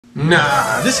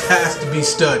Nah, this has to be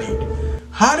studied.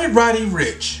 How did Roddy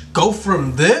Ricch go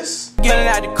from this? Getting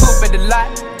out the coupe at the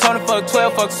lot, Tony fuck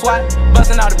 12, fuck SWAT,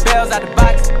 busting all the bells out the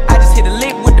box. I just hit a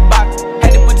lick with the box,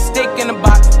 had to put the stick in the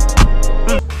box.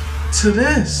 To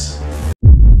this.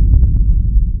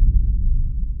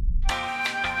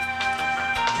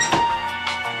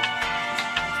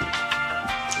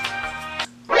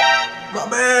 My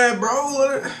bad,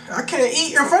 bro. I can't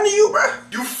eat in front of you, bro.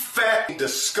 You fat,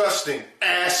 disgusting,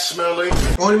 ass-smelling.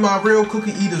 Only my real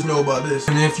cookie eaters know about this.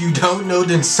 And if you don't know,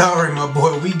 then sorry, my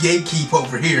boy. We gatekeep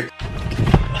over here.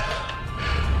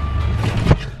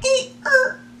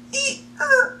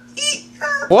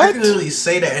 What? I can literally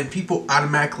say that and people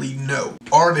automatically know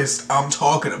artist I'm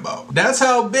talking about. That's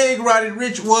how big Roddy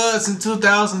Ricch was in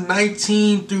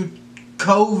 2019 through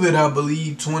COVID, I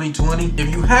believe, 2020. If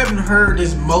you haven't heard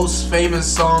his most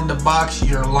famous song, The Box,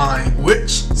 you're lying. Which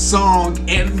song?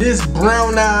 And this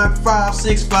brown-eyed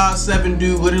 5'6", 5'7"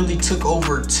 dude literally took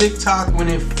over TikTok when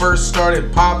it first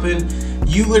started popping.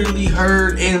 You literally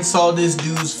heard and saw this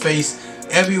dude's face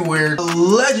everywhere. A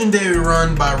legendary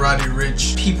run by Roddy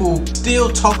Ricch. People still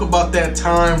talk about that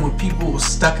time when people were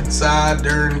stuck inside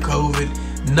during COVID,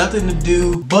 nothing to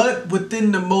do. But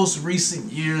within the most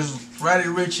recent years, Roddy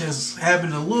Ricch is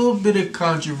having a little bit of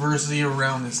controversy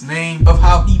around his name, of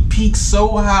how he peaked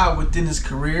so high within his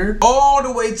career, all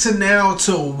the way to now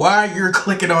to why you're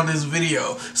clicking on this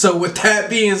video. So with that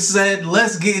being said,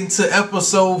 let's get into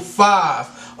episode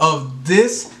 5 of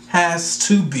This Has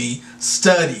to Be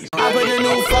Studied. I put the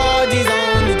new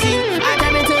 4Gs on the key. I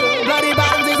came into the bloody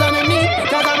bottoms is underneath,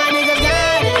 cause all my niggas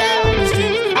got it out on the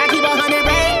street. I keep 100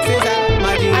 racks inside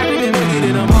my jeans. I remember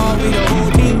getting them all with the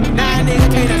whole team. Now a nigga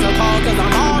can't answer call cause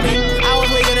I'm all in. I was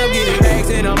waking up getting racks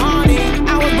in the morning.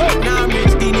 I was broke, now I'm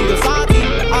rich, these niggas salty.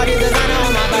 All this designer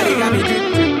on my body got me drip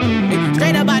drip.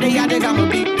 Straight up body, I think I'm a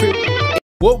beat trip.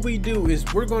 What we do is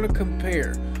we're going to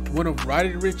compare one of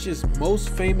Roddy Ricch's most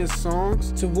famous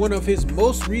songs to one of his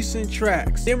most recent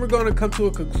tracks. Then we're going to come to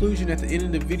a conclusion at the end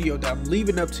of the video that I'm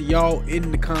leaving up to y'all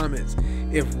in the comments.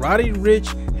 If Roddy Ricch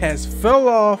has fell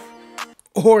off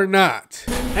or not.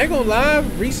 I ain't gonna lie,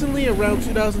 recently around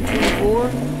 2024,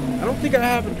 I don't think I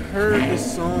haven't heard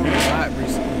this song a lot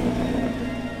recently.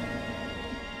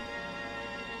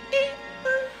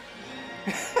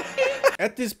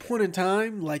 At this point in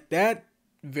time, like that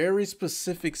very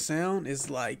specific sound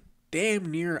is like damn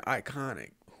near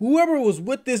iconic. Whoever was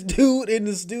with this dude in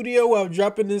the studio while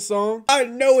dropping this song, I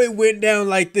know it went down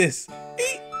like this.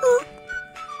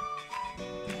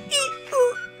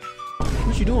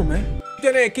 What you doing, man?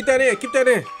 Keep that in, keep that in, keep that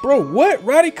in. Bro, what?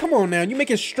 Roddy, come on now. You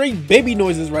making straight baby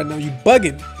noises right now. You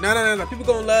bugging. No. People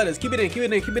gonna love this. Keep it in, keep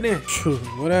it in, keep it in.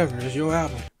 Whatever, it's your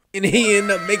album. And he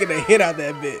ended up making a hit out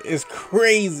that bit. It's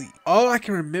crazy. All I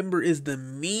can remember is the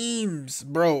memes,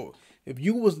 bro. If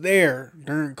you was there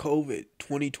during COVID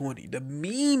 2020, the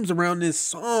memes around this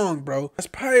song, bro. That's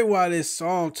probably why this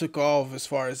song took off as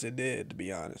far as it did, to be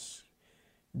honest.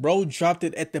 Bro dropped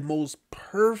it at the most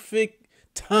perfect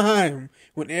time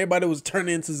when everybody was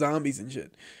turning into zombies and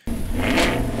shit.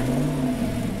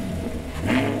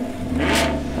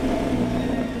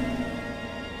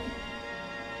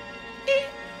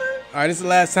 Alright, this is the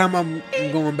last time I'm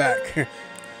going back.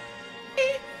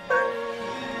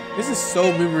 This is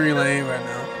so memory lane right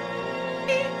now.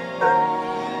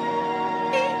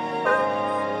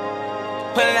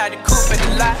 Pulling out the coupe at the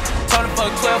lot, Tony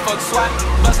fuck 12, fuck SWAT,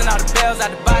 busting all the bells out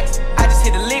the box. I just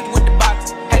hit a lick with the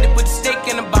box, had to put the stick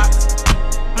in the box.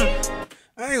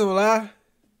 I ain't gonna lie,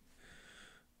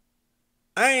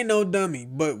 I ain't no dummy,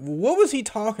 but what was he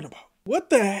talking about? What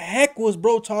the heck was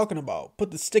bro talking about?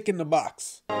 Put the stick in the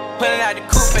box. Pulling out the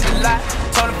coupe at the lot,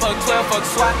 Tony fuck 12, fuck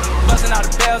SWAT, busting all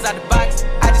the bells out the box.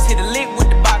 I just hit a lick with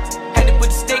the box, had to put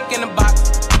the stick in the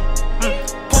box.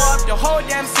 Pour up the whole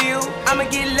damn seal, I'ma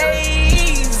get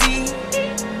lazy.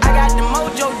 I got the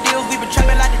mojo deals, we been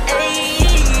trapping like the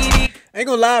 80s. I ain't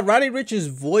gonna lie, Roddy Ricch's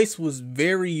voice was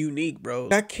very unique, bro.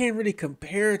 I can't really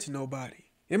compare it to nobody.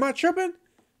 Am I tripping?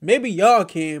 Maybe y'all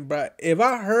can, but if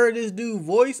I heard this dude's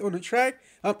voice on the track,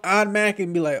 I'm automatically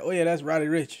be like, oh yeah, that's Roddy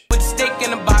Ricch. Put the stick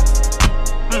in the box.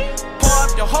 Pour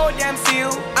up the whole damn seal,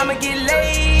 I'ma get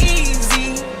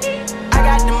lazy. I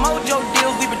got the mojo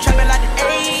deals, we been trapping like the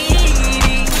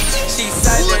 80s. She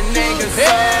such a nigga soul,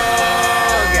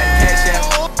 got cash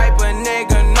out. Type a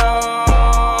nigga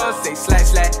no, say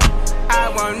slash. I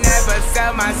won't never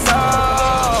sell my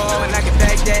soul, and I can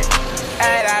back that.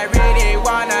 And I really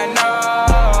wanna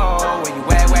know where you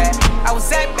at, I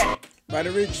was at back. Roddy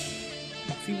Ricch,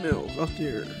 females out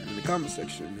there in the comment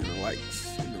section, and the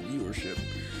likes, and the viewership.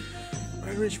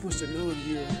 Roddy Ricch wants to know if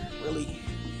you're really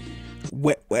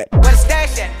wet. Where the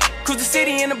stash at?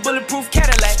 me in a bulletproof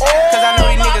Cadillac. Cause I know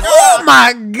these niggas. Oh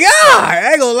my God!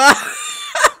 I ain't gonna lie.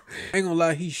 I ain't gonna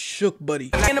lie, he shook,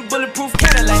 buddy. In a bulletproof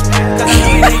Cadillac. Cause I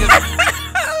know these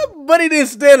niggas. Buddy didn't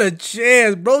stand a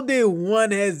chance. Bro did one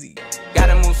hezzy.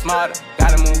 Gotta move smarter,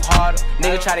 gotta move harder.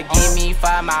 Nigga try to give me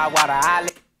 5 mile water. I lay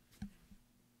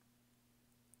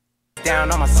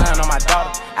down on my son, on my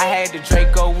daughter. I had the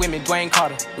Draco with me, Dwayne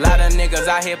Carter. A lot of niggas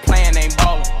out here playing, ain't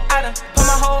ballin'. I done put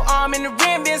my whole arm in the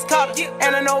rim, Vince Carter.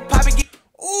 And I know Poppy get.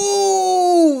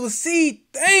 Ooh, see,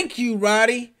 thank you,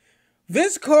 Roddy.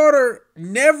 Vince Carter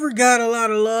never got a lot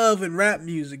of love in rap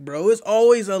music, bro. It's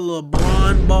always a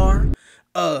LeBron bar,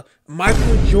 a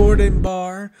Michael Jordan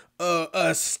bar,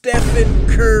 a Stephen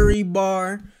Curry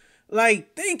bar.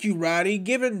 Like, thank you, Roddy,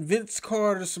 giving Vince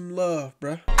Carter some love,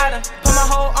 bro. I done put my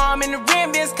whole arm in the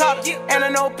rim, Vince Carter. And I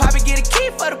know Poppy get a key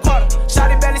for the quarter.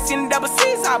 Shawty barely seen the double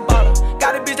C's, I bought her.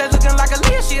 Got a bitch that's looking like a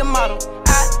Leah, she a model.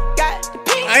 I got the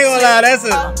pink. I ain't gonna lie, that's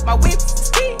a... My whip is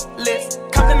keyless.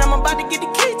 Compton, I'm about to get the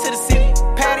key to the city.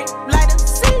 Patty, light up the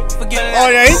seat. Forget it. Oh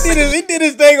yeah, he did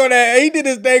his thing on that. He did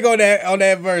his thing on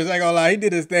that verse. I ain't gonna lie, he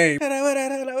did his thing.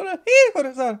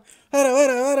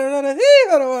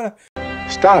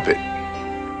 Stop it.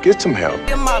 Get some help. I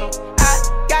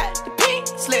got the pink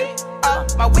slip.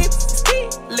 My whip is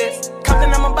keyless.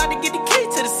 Compton, I'm about to get the key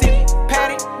to the city.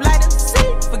 Patty, light up the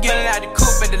seat. Forget it out the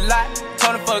coupe at the lot.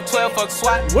 Tony fuck 12, fuck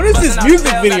SWAT. What is this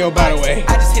music video, by the way?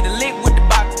 I just hit a lick with the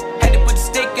box. Had to put the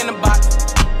stick in the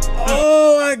box.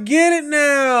 Oh, I get it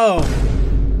now.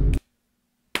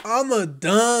 I'm a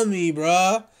dummy,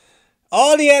 bruh.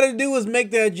 All he had to do was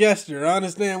make that gesture. I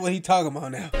understand what he talking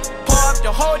about now. Pour up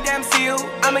the whole damn seal.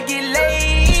 I'ma get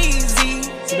lazy.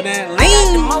 Sipping that I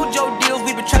got the mojo deals.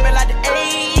 We been trapping like the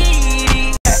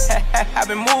 80s. I've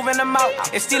been moving them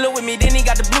out. And steal it with me. Then he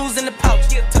got the blues in the pouch.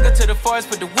 Took her to the forest,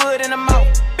 put the wood in the mouth.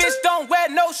 Bitch, don't wear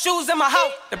no shoes in my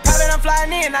house. The private I'm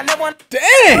flying in. I never want.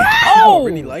 Damn! Oh,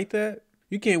 really like that?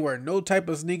 You can't wear no type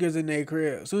of sneakers in their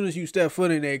crib. As soon as you step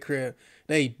foot in their crib,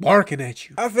 they barking at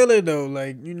you. I feel it though,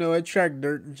 like, you know, attract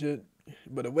dirt and shit.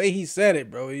 But the way he said it,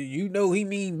 bro, you know he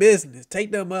mean business.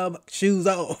 Take them shoes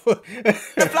off.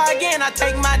 Fly again, I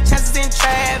take my chances in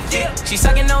traffic. She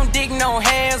sucking on dick, no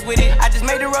hands with it. I just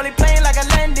made the rolling plane like a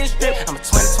landing strip. I'm a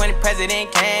 2020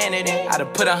 president candidate. I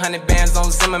done put 100 bands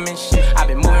on Zimmerman shit. I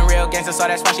been moving real gangster, so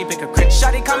that's why she pick a crit.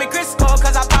 Shawty call me Crisco,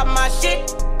 cause I pop my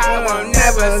shit. I won't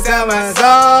never sell my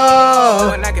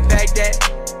soul. And I can back that.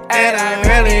 And I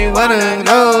really wanna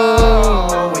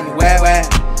know when you wet.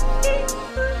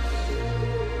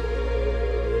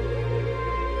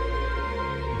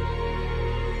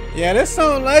 Yeah, this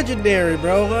song legendary,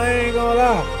 bro. I ain't gonna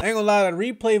lie. I ain't gonna lie, the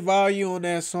replay value on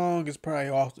that song is probably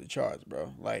off the charts,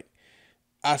 bro. Like,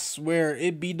 I swear,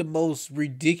 it be the most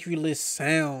ridiculous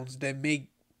sounds that make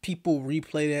people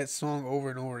replay that song over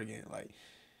and over again. Like,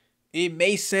 it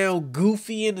may sound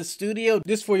goofy in the studio.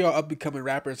 This for y'all up-and-coming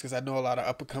rappers, because I know a lot of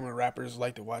up-and-coming rappers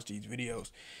like to watch these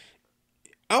videos.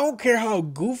 I don't care how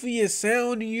goofy it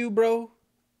sound to you, bro.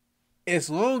 As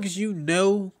long as you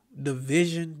know the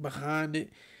vision behind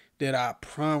it, that I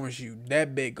promise you,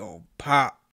 that bit gon'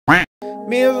 pop. Man,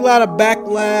 there's a lot of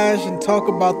backlash and talk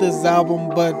about this album,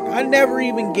 but I never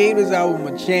even gave this album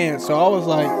a chance. So I was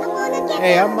like,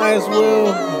 hey, I might as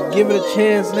well give it a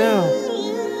chance now.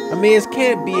 I mean, it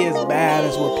can't be as bad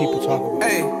as what people talk about.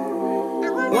 Hey,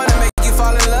 wanna make you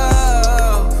fall in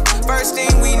love. First thing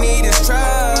we need is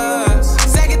trust.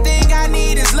 Second thing I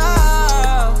need is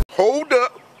love. Hold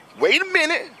up. Wait a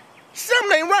minute.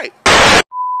 Something ain't right.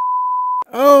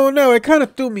 Oh no, it kind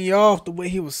of threw me off the way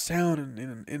he was sounding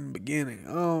in the beginning.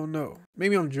 Oh no,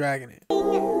 maybe I'm dragging it.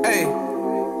 Hey,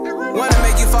 wanna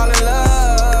make you fall in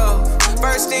love.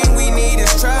 First thing we need is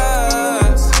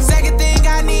trust. Second thing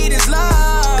I need is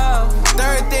love.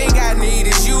 Third thing I need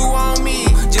is you on me.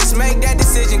 Just make that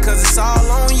decision, cause it's all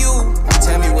on you.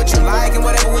 Tell me what you like and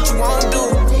whatever what you won't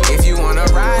do. If you wanna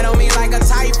ride on me like a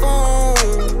typhoon,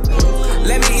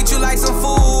 let me eat you like some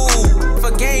food.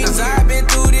 For games, I've been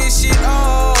through this shit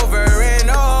over and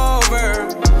over.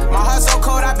 My heart's so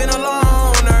cold, I've been a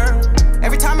loner.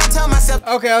 Every time I tell myself,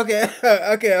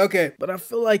 okay. But I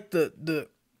feel like the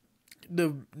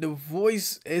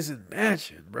voice isn't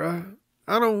matching, bruh.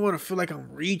 I don't want to feel like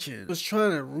I'm reaching. I was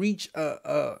trying to reach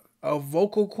a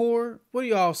vocal cord. What do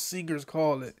y'all singers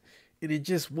call it? And it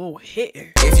just won't hit.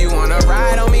 If you wanna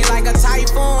ride on me like a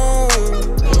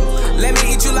typhoon, let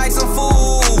me eat you like some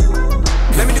food.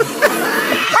 Let me do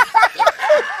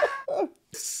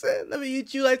Let me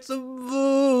eat you like some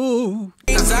food.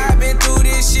 Cause I've been through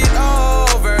this shit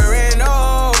over and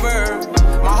over.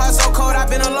 My heart's so cold, I've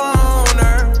been a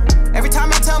loner. Every time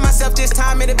I tell myself this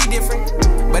time it'll be different,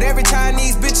 but every time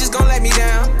these bitches gon' let me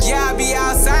down. Yeah, I be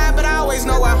outside.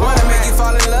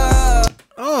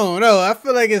 don't know. I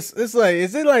feel like it's like,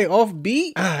 is it like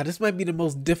offbeat? This might be the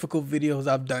most difficult videos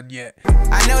I've done yet.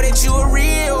 I know that you a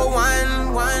real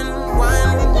one.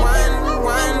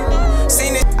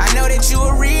 Seen it. I know that you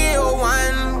a real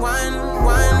one.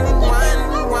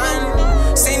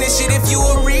 Seen this shit if you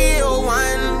a real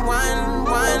one.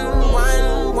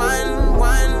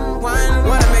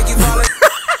 Wanna make you fall.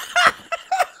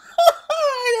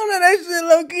 That shit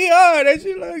low-key hard. That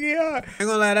shit low-key hard. I ain't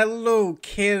gonna lie, that little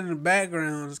kid in the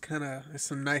background is it's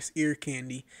some nice ear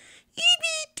candy.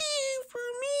 EBT for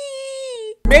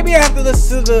me. Maybe I have to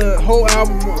listen to the whole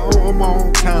album on my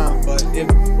own time, but if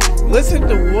listen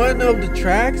to one of the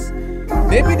tracks,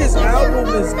 maybe this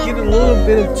album is getting a little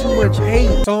bit of too much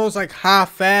hate. Songs like High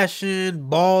Fashion,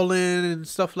 Ballin', and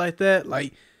stuff like that.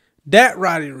 Like that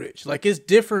Roddy Ricch. Like it's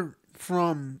different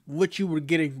from what you were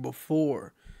getting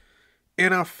before.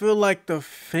 And I feel like the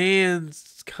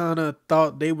fans kind of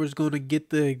thought they was going to get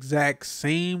the exact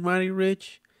same Roddy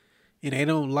Ricch. And they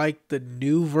don't like the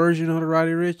new version of the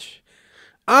Roddy Ricch.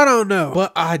 I don't know.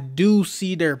 But I do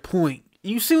see their point.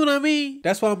 You see what I mean?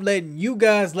 That's why I'm letting you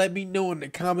guys let me know in the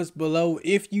comments below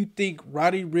if you think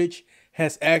Roddy Ricch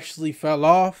has actually fell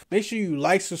off. Make sure you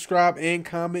like, subscribe, and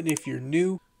comment if you're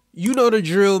new. You know the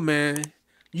drill, man.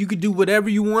 You can do whatever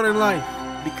you want in life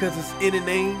because it's in the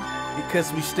name.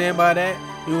 Because we stand by that,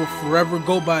 we will forever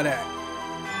go by that.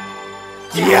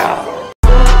 Yeah.